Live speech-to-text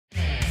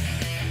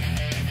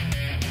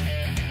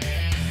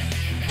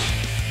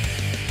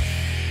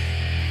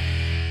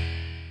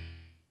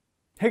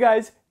Hey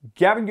guys,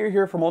 Gavin Gear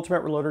here from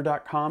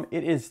UltimateReloader.com.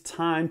 It is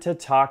time to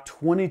talk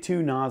 22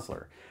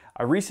 Nosler.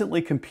 I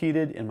recently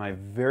competed in my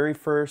very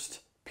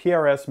first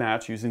PRS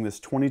match using this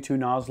 22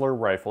 Nosler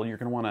rifle. You're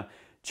going to want to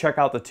check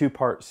out the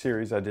two-part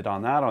series I did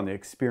on that, on the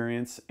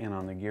experience and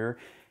on the gear.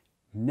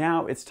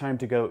 Now it's time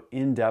to go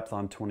in depth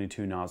on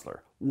 22 Nosler.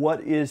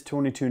 What is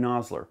 22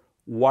 Nosler?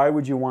 Why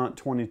would you want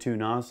 22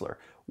 Nosler?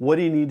 What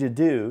do you need to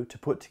do to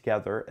put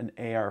together an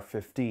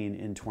AR-15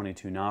 in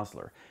 22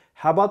 Nosler?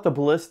 How about the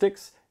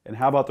ballistics? And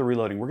how about the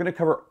reloading? We're going to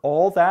cover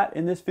all that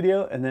in this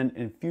video, and then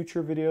in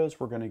future videos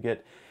we're going to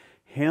get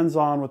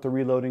hands-on with the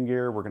reloading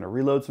gear. We're going to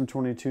reload some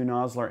 22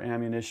 Nosler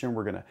ammunition.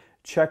 We're going to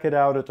check it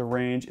out at the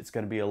range. It's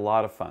going to be a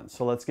lot of fun.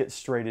 So let's get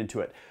straight into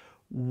it.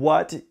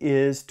 What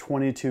is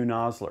 22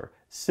 Nosler?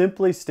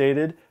 Simply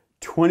stated,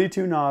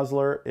 22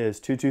 Nosler is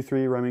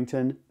 223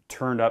 Remington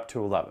turned up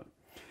to 11.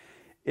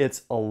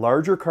 It's a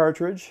larger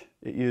cartridge.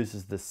 It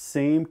uses the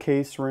same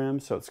case rim,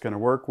 so it's going to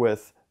work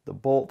with the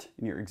bolt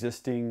in your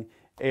existing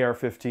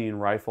AR-15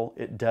 rifle.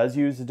 It does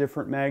use a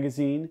different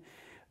magazine,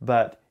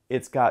 but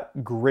it's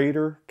got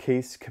greater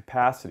case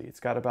capacity. It's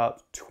got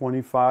about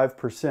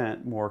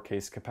 25% more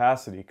case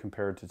capacity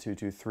compared to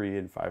 223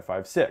 and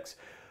 5.56.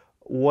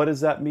 What does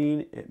that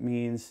mean? It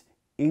means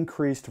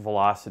increased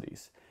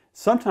velocities.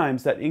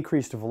 Sometimes that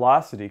increased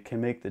velocity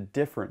can make the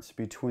difference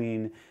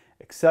between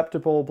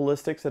acceptable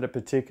ballistics at a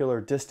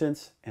particular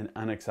distance and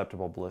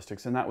unacceptable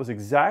ballistics, and that was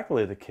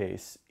exactly the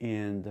case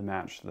in the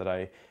match that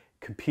I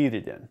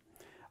competed in.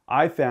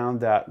 I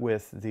found that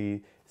with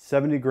the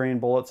 70 grain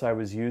bullets I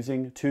was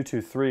using,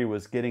 223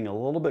 was getting a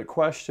little bit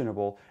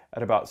questionable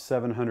at about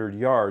 700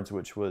 yards,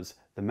 which was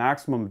the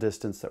maximum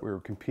distance that we were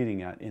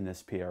competing at in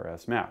this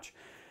PRS match.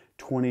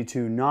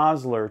 22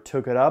 Nosler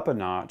took it up a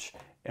notch,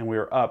 and we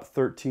were up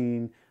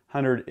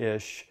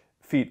 1,300-ish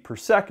feet per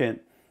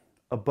second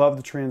above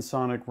the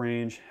transonic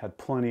range, had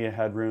plenty of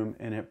headroom,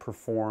 and it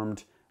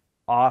performed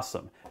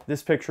awesome.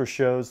 This picture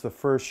shows the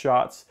first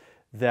shots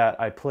that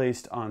I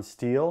placed on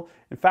steel.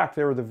 In fact,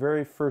 they were the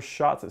very first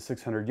shots at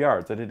 600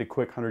 yards. I did a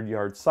quick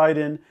 100-yard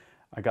sight-in.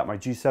 I got my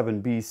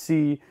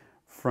G7BC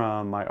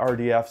from my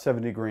RDF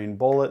 70 grain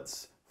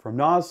bullets from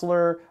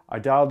Nosler. I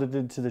dialed it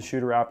into the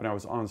shooter app and I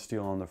was on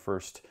steel on the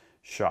first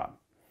shot.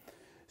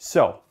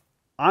 So,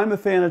 I'm a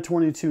fan of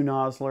 22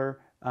 Nosler.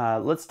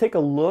 Let's take a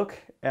look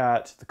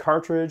at the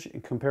cartridge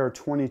and compare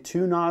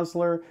 22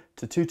 Nosler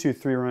to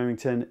 223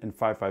 Remington and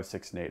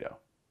 5.56 NATO.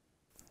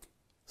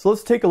 So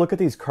let's take a look at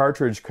these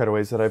cartridge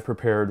cutaways that I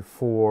prepared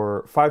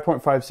for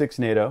 5.56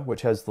 NATO,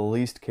 which has the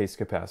least case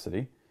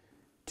capacity,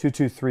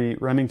 223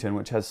 Remington,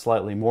 which has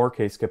slightly more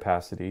case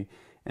capacity,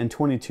 and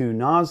 22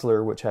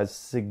 Nosler, which has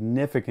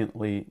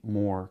significantly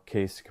more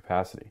case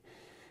capacity.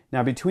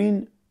 Now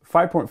between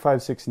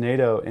 5.56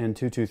 NATO and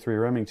 223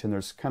 Remington,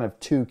 there's kind of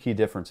two key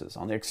differences.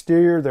 On the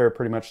exterior, they're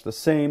pretty much the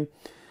same,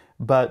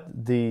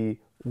 but the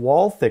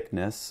wall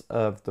thickness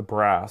of the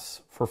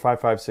brass for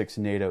 5.56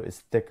 NATO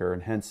is thicker,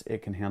 and hence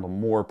it can handle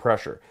more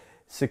pressure.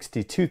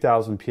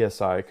 62,000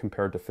 psi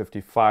compared to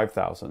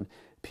 55,000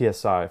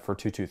 psi for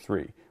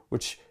 223,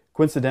 which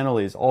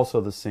coincidentally is also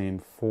the same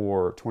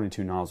for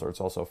 22 Nosler. It's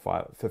also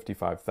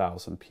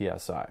 55,000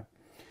 psi.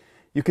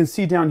 You can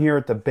see down here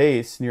at the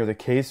base near the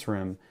case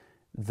rim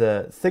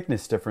the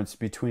thickness difference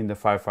between the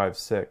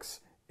 5.56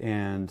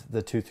 and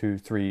the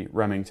 223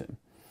 Remington.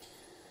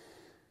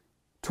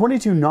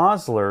 22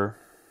 Nosler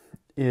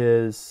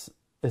is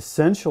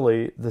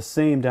essentially the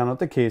same down at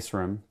the case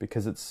rim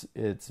because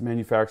it's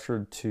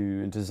manufactured to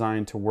and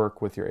designed to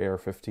work with your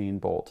AR-15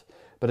 bolt,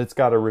 but it's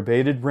got a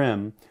rebated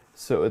rim,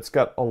 so it's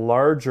got a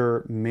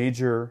larger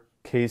major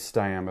case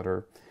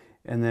diameter,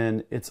 and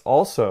then it's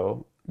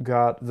also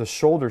got the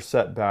shoulder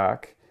set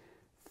back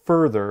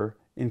further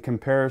in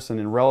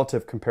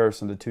relative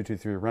comparison to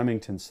 223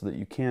 Remington, so that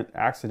you can't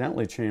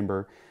accidentally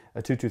chamber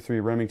a 223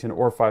 Remington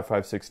or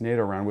 5.56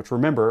 NATO round, which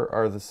remember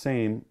are the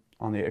same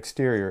on the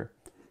exterior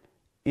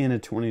in a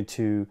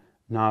 22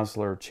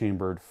 Nosler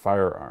chambered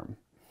firearm.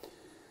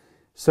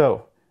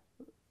 So,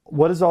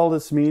 what does all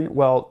this mean?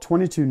 Well,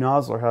 22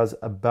 Nosler has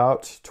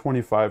about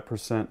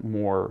 25%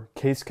 more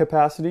case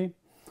capacity.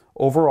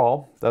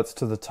 Overall, that's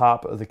to the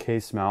top of the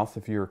case mouth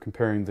if you're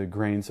comparing the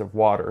grains of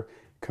water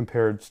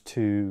compared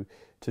to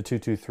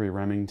 223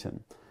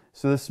 Remington.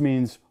 So this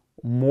means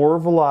more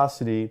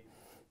velocity,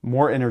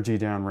 more energy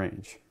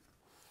downrange.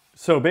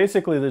 So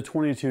basically the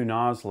 22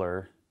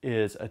 Nosler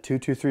is a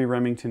 223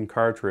 Remington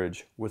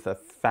cartridge with a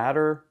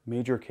fatter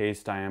major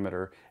case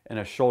diameter and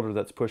a shoulder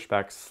that's pushed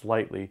back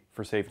slightly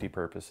for safety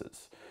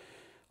purposes.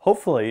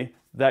 Hopefully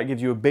that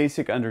gives you a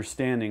basic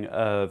understanding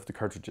of the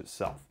cartridge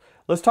itself.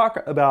 Let's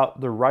talk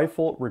about the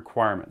rifle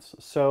requirements.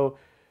 So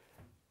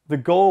the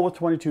goal with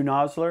 22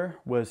 Nosler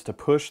was to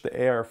push the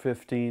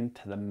AR-15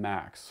 to the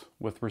max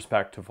with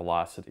respect to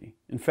velocity.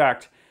 In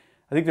fact,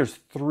 I think there's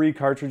 3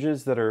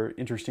 cartridges that are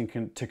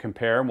interesting to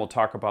compare, and we'll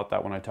talk about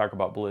that when I talk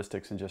about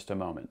ballistics in just a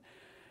moment.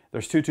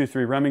 There's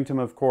 223 Remington,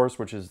 of course,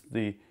 which is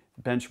the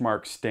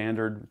benchmark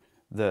standard,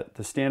 the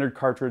standard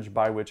cartridge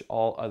by which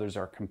all others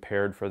are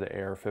compared for the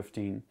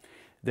AR-15.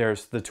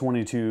 There's the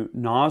 22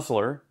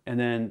 Nosler, and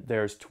then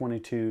there's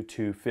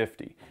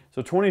 22-250.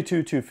 So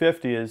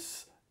 22-250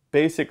 is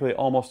basically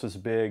almost as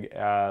big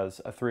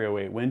as a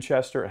 308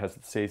 Winchester. It has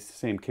the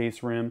same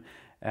case rim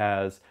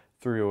as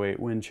 308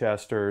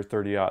 Winchester,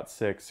 30-06,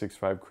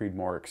 6.5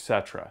 Creedmoor,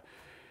 etc.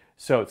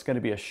 So it's going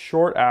to be a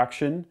short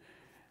action,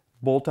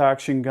 bolt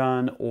action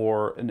gun,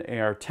 or an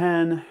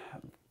AR-10.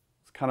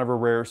 It's kind of a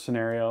rare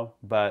scenario,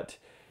 but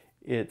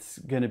it's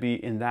going to be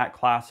in that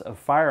class of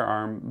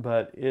firearm,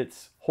 but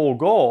its whole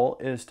goal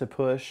is to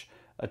push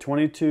a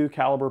 22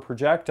 caliber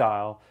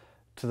projectile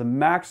to the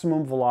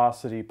maximum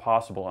velocity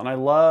possible. And I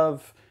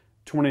love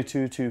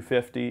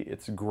 22-250.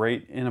 It's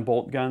great in a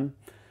bolt gun,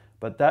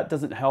 but that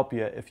doesn't help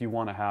you if you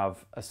want to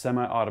have a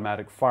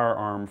semi-automatic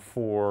firearm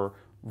for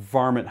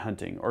varmint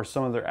hunting or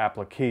some other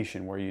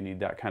application where you need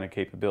that kind of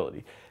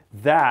capability.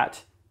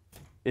 That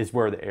is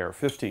where the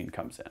AR-15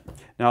 comes in.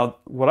 Now,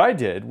 what I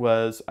did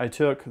was I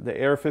took the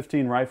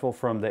AR-15 rifle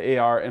from the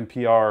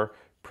AR-MPR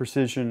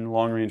Precision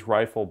Long Range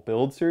Rifle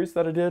build series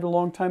that I did a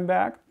long time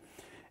back,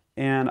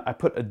 and I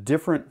put a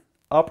different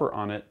upper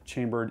on it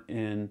chambered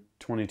in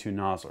 22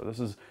 Nosler. This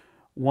is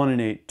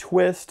 1-in-8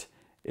 twist.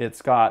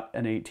 It's got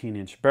an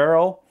 18-inch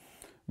barrel,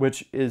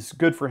 which is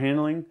good for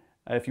handling.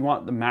 If you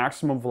want the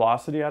maximum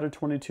velocity out of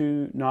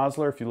 22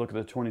 Nosler, if you look at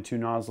the 22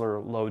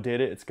 Nosler low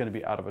data, it's going to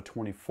be out of a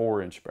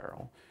 24-inch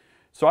barrel.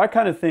 So I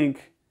kind of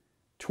think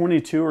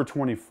 22 or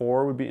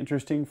 24 would be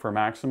interesting for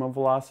maximum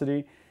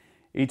velocity.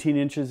 18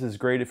 inches is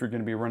great if you're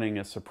going to be running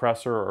a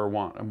suppressor or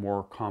want a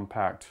more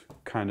compact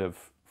kind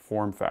of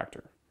form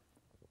factor.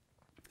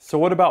 So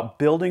what about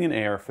building an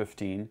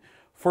AR-15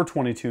 for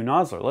 22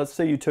 Nosler? Let's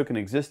say you took an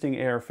existing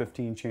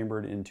AR-15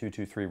 chambered in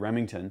 223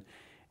 Remington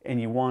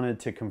and you wanted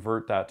to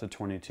convert that to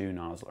 22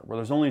 Nosler. Well,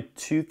 there's only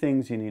two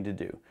things you need to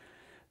do.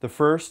 The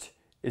first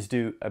is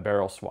do a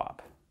barrel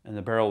swap. And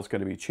the barrel is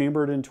going to be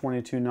chambered in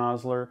 22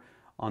 Nosler.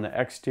 On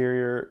the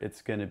exterior,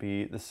 it's going to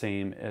be the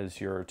same as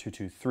your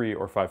 223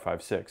 or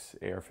 5.56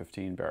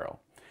 AR-15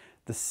 barrel.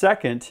 The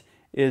second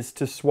is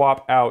to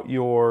swap out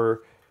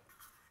your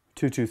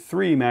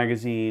 223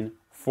 magazine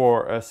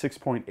for a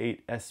 6.8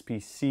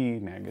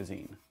 SPC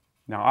magazine.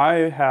 Now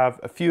I have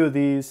a few of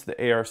these,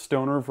 the AR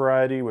Stoner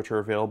variety, which are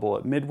available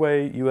at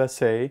Midway,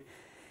 USA.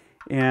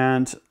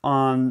 And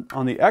on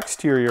the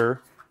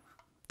exterior,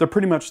 they're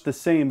pretty much the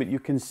same, but you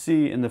can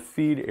see in the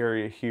feed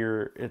area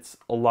here, it's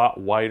a lot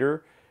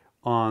wider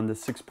on the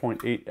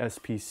 6.8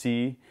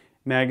 SPC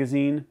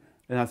magazine,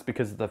 and that's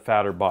because of the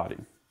fatter body.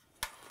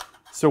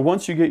 So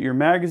once you get your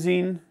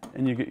magazine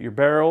and you get your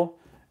barrel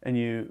and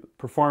you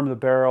perform the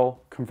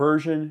barrel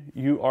conversion,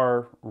 you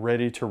are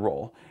ready to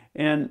roll.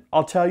 And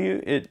I'll tell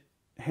you, it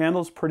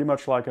handles pretty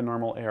much like a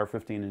normal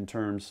AR-15 in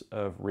terms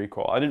of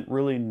recoil. I didn't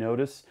really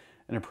notice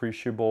an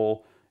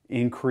appreciable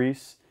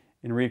increase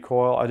in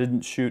recoil. I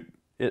didn't shoot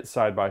it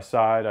side by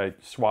side. I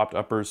swapped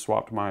uppers,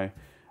 swapped my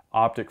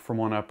optic from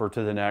one upper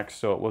to the next,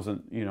 so it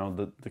wasn't, you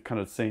know, the kind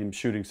of same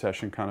shooting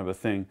session kind of a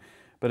thing.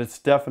 But it's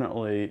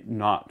definitely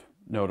not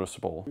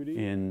noticeable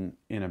in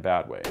a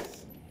bad way.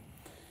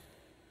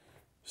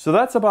 So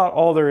that's about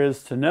all there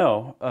is to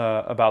know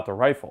about the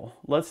rifle.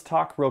 Let's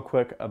talk real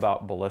quick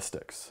about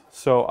ballistics.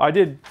 So I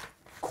did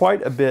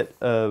quite a bit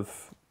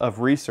of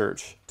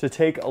research to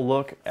take a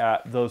look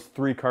at those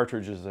three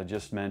cartridges I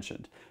just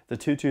mentioned. The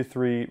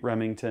 223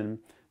 Remington,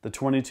 the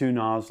 22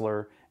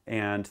 Nosler,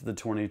 and the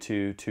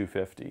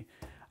 22-250.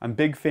 I'm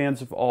big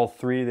fans of all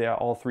three. They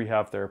all three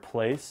have their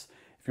place.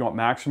 If you want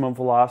maximum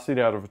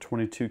velocity out of a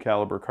 22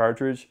 caliber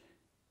cartridge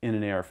in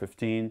an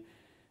AR-15,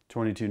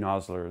 22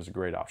 Nosler is a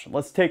great option.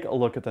 Let's take a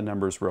look at the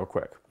numbers real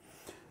quick.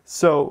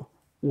 So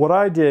what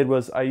I did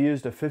was I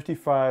used a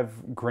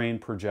 55 grain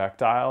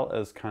projectile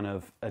as kind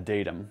of a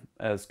datum,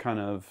 as kind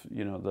of,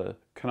 you know, the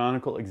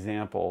canonical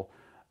example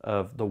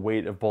of the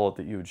weight of bullet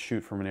that you would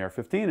shoot from an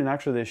AR-15, and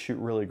actually they shoot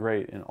really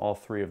great in all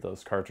three of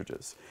those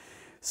cartridges.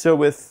 So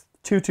with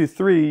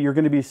 223, you're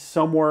going to be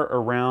somewhere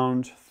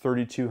around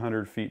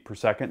 3,200 feet per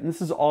second. And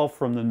this is all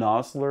from the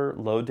Nosler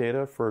low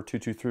data for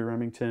 223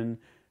 Remington,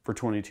 for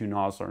 22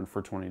 Nosler, and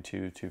for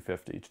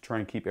 22-250 to try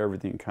and keep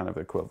everything kind of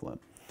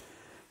equivalent.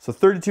 So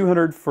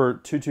 3,200 for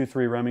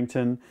 223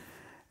 Remington,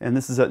 and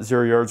this is at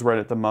 0 yards right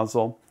at the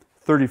muzzle.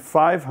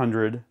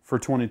 3,500 for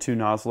 22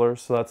 Nosler,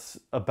 so that's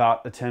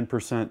about a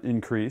 10%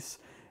 increase,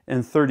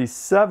 and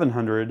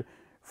 3,700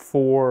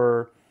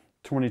 for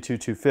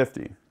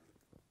 22-250.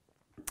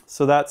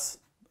 So that's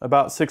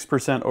about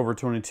 6% over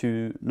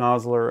 22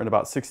 Nosler and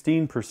about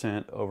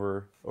 16%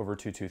 over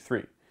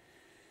 223.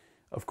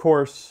 Of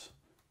course,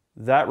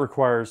 that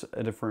requires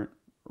a different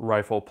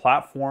rifle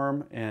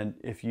platform, and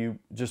if you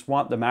just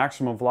want the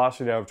maximum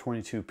velocity out of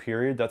 22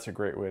 period, that's a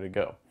great way to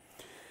go.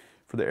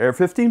 For the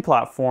AR-15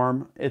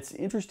 platform, it's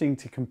interesting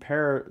to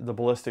compare the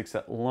ballistics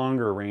at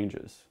longer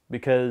ranges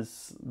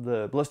because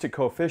the ballistic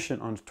coefficient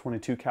on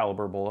 22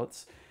 caliber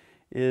bullets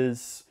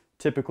is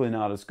typically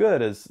not as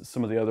good as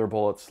some of the other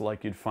bullets,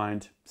 like you'd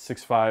find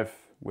 6.5,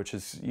 which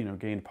has, you know,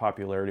 gained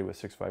popularity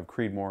with 6.5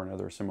 Creedmoor and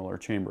other similar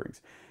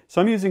chamberings. So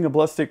I'm using a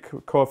ballistic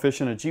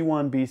coefficient, a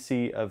G1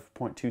 BC of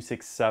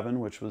 0.267,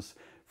 which was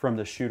from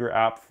the shooter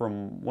app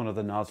from one of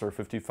the Nosler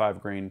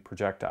 55 grain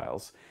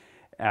projectiles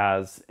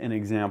as an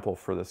example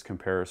for this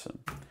comparison.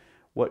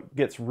 What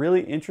gets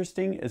really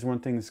interesting is when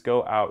things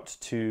go out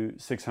to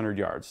 600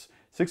 yards.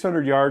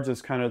 600 yards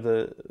is kind of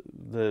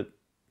the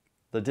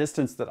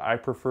distance that I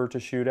prefer to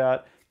shoot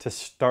at to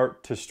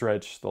start to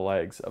stretch the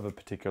legs of a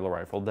particular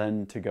rifle,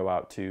 then to go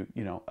out to,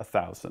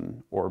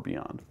 1,000 or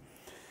beyond.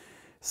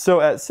 So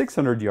at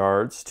 600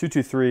 yards,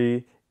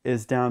 223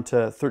 is down to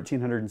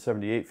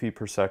 1,378 feet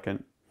per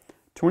second.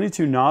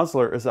 22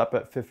 Nosler is up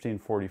at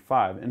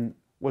 1,545. And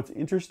what's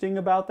interesting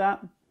about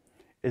that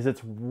is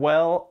it's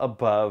well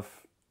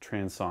above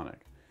transonic.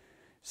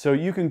 So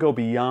you can go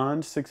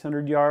beyond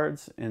 600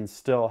 yards and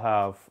still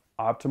have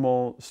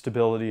optimal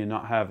stability and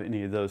not have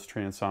any of those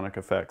transonic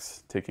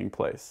effects taking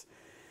place.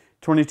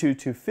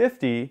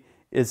 22-250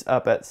 is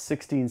up at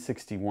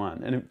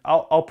 1661. And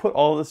I'll put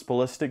all this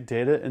ballistic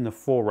data in the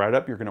full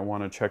write-up. You're going to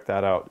want to check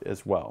that out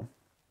as well.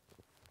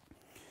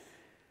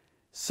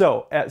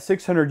 So at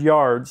 600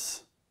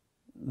 yards,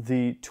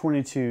 the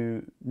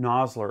 22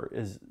 Nosler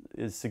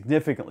is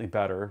significantly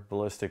better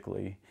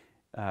ballistically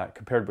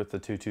compared with the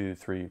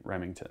 223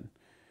 Remington.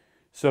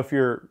 So if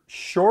you're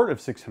short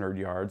of 600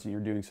 yards and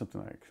you're doing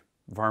something like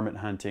varmint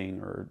hunting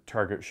or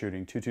target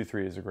shooting,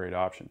 223 is a great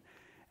option.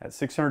 At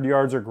 600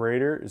 yards or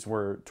greater is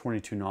where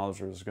 22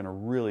 Nosler is going to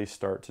really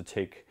start to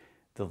take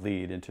the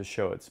lead and to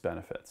show its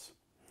benefits.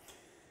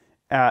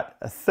 At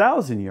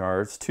 1,000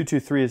 yards,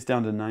 223 is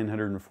down to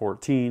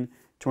 914,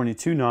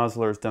 22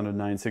 Nosler is down to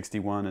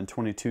 961, and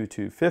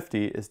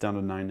 22-250 is down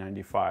to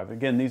 995.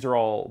 Again, these are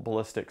all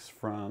ballistics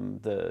from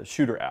the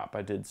shooter app.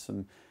 I did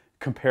some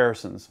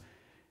comparisons.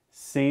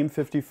 Same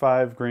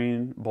 55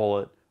 grain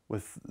bullet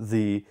with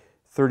the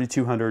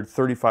 3,200,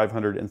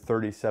 3,500, and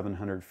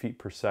 3,700 feet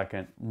per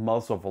second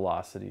muzzle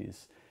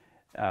velocities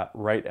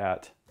right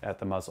at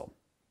the muzzle.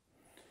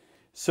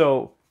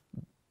 So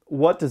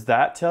what does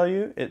that tell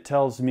you? It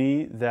tells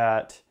me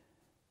that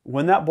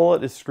when that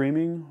bullet is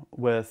screaming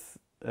with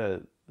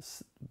a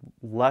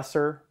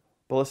lesser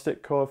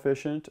ballistic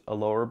coefficient, a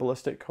lower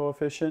ballistic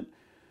coefficient,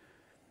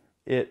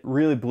 it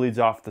really bleeds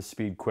off the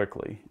speed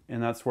quickly.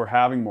 And that's where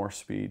having more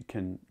speed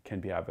can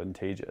be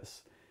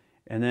advantageous.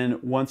 And then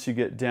once you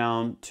get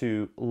down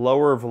to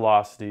lower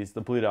velocities,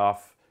 the bleed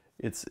off,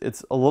 it's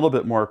a little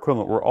bit more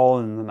equivalent. We're all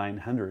in the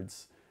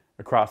 900s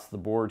across the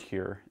board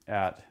here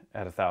at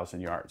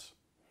 1,000 yards.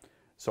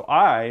 So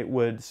I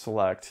would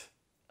select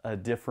a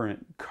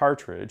different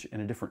cartridge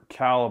and a different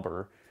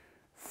caliber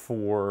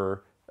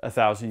for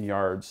 1,000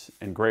 yards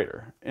and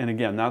greater. And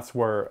again, that's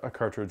where a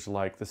cartridge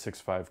like the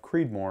 6.5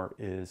 Creedmoor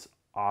is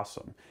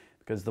awesome,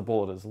 because the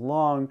bullet is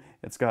long,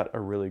 it's got a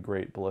really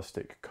great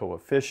ballistic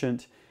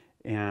coefficient,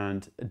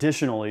 and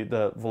additionally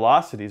the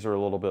velocities are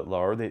a little bit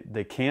lower.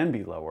 They can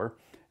be lower,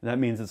 and that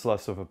means it's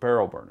less of a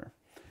barrel burner.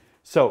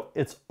 So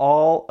it's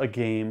all a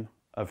game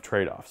of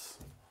trade-offs.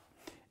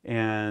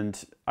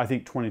 And I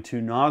think 22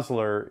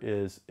 Nosler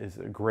is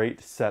a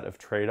great set of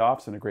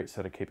trade-offs and a great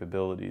set of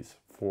capabilities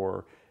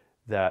for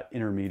that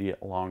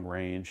intermediate long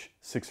range,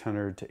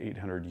 600 to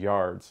 800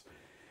 yards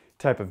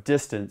type of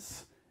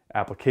distance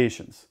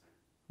applications.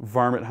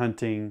 Varmint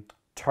hunting,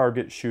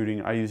 target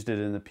shooting, I used it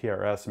in the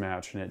PRS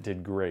match and it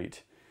did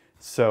great.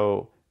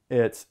 So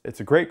it's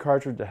a great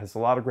cartridge that has a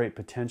lot of great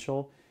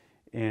potential,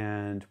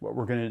 and what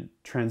we're going to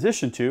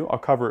transition to, I'll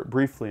cover it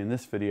briefly in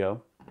this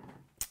video,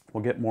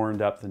 we'll get more in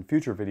depth in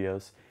future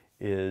videos,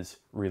 is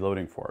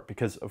reloading for it.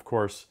 Because of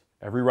course,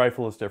 every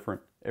rifle is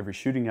different, every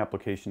shooting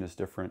application is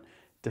different,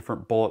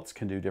 different bullets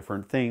can do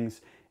different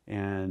things,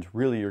 and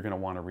really you're going to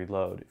want to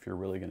reload if you're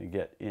really going to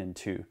get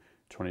into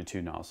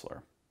 22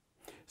 Nosler.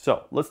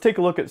 So let's take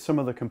a look at some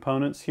of the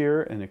components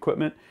here and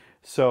equipment.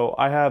 So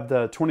I have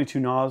the 22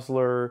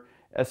 Nosler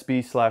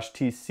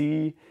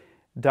SB/TC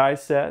die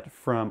set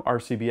from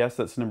RCBS,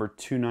 that's number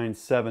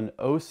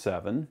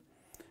 29707.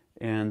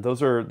 And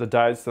those are the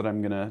dies that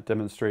I'm going to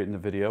demonstrate in the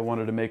video.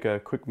 Wanted to make a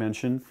quick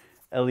mention.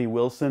 Ellie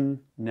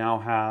Wilson now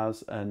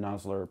has a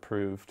Nosler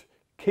approved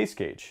case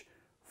gauge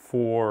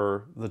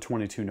for the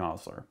 22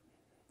 Nosler.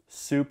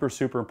 Super,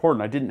 super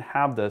important. I didn't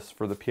have this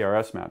for the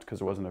PRS match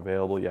because it wasn't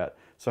available yet.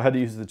 So I had to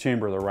use the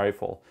chamber of the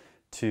rifle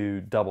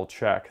to double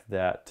check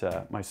that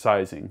my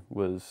sizing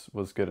was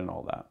good and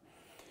all that.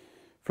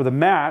 For the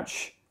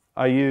match,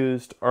 I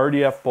used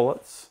RDF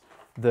bullets,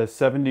 the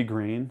 70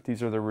 grain.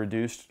 These are the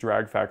reduced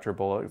drag factor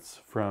bullets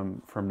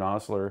from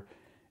Nosler,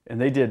 and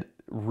they did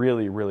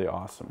really, really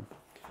awesome.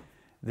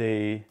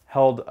 They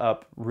held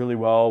up really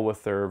well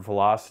with their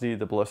velocity,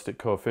 the ballistic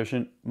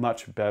coefficient,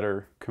 much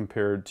better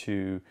compared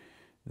to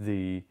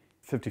the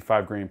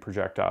 55 grain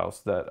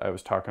projectiles that I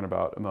was talking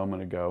about a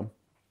moment ago.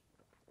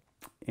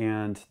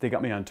 And they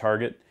got me on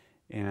target,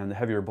 and the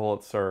heavier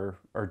bullets are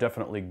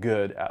definitely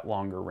good at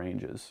longer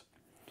ranges.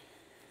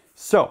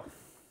 So,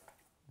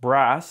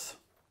 brass.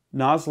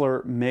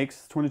 Nosler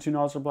makes 22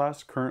 Nosler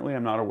brass. Currently,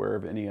 I'm not aware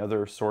of any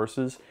other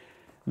sources.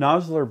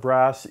 Nosler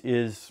brass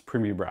is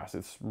premium brass.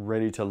 It's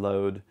ready to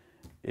load.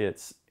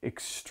 It's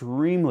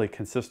extremely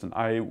consistent.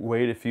 I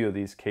weighed a few of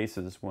these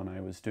cases when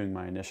I was doing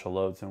my initial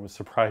loads and was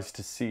surprised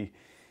to see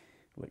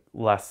like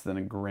less than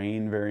a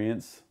grain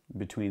variance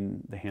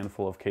between the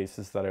handful of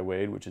cases that I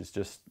weighed, which is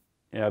just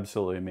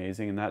absolutely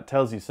amazing. And that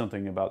tells you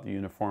something about the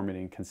uniformity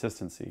and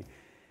consistency.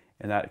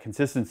 And that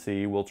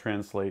consistency will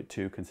translate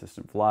to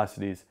consistent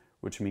velocities,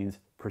 which means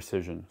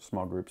precision,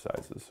 small group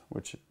sizes,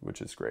 which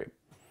is great.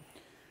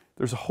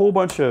 There's a whole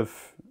bunch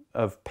of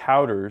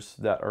powders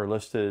that are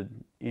listed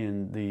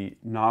in the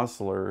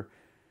Nosler,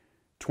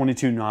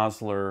 22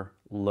 Nosler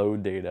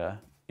load data.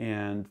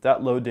 And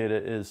that load data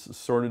is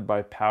sorted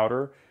by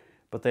powder,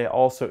 but they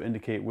also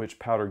indicate which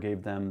powder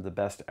gave them the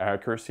best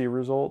accuracy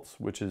results,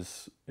 which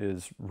is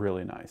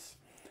really nice.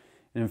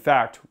 And in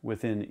fact,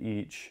 within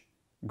each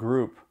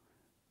group,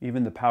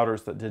 even the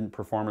powders that didn't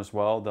perform as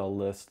well, they'll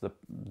list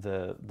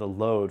the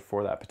load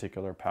for that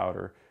particular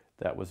powder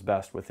that was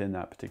best within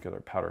that particular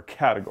powder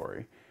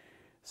category.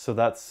 So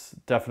that's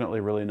definitely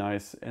really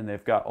nice. And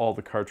they've got all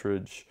the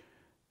cartridge,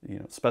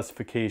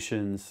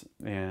 specifications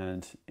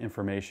and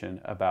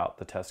information about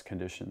the test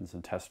conditions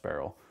and test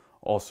barrel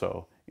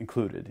also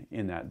included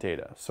in that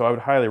data. So I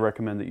would highly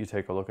recommend that you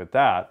take a look at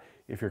that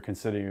if you're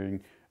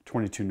considering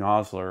 22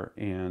 Nosler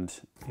and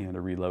a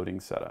reloading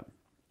setup.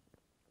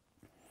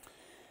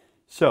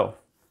 So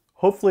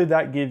hopefully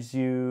that gives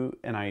you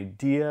an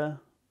idea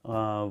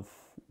of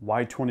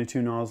why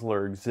 22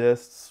 Nosler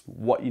exists,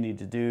 what you need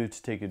to do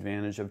to take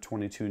advantage of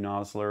 22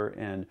 Nosler,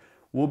 and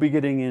we'll be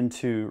getting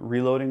into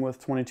reloading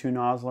with 22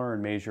 Nosler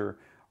and measure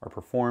our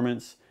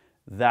performance.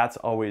 That's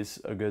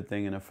always a good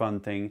thing and a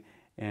fun thing,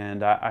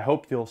 and I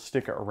hope you'll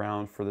stick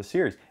around for the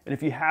series. And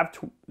if you have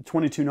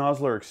 22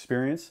 Nosler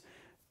experience,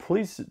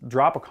 please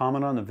drop a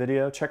comment on the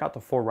video. Check out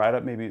the full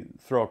write-up, maybe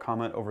throw a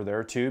comment over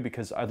there too,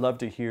 because I'd love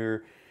to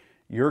hear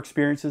your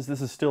experiences.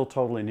 This is still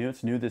totally new.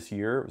 It's new this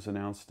year. It was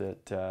announced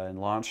and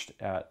launched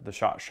at the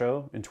SHOT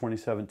Show in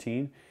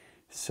 2017.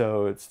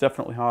 So it's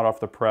definitely hot off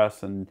the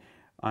press, and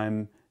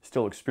I'm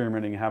still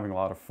experimenting and having a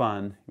lot of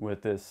fun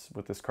with this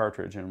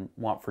cartridge, and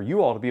want for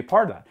you all to be a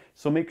part of that.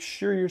 So make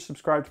sure you're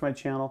subscribed to my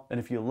channel, and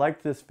if you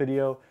liked this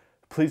video,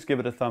 please give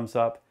it a thumbs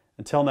up.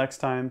 Until next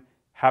time,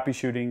 happy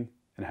shooting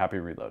and happy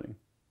reloading.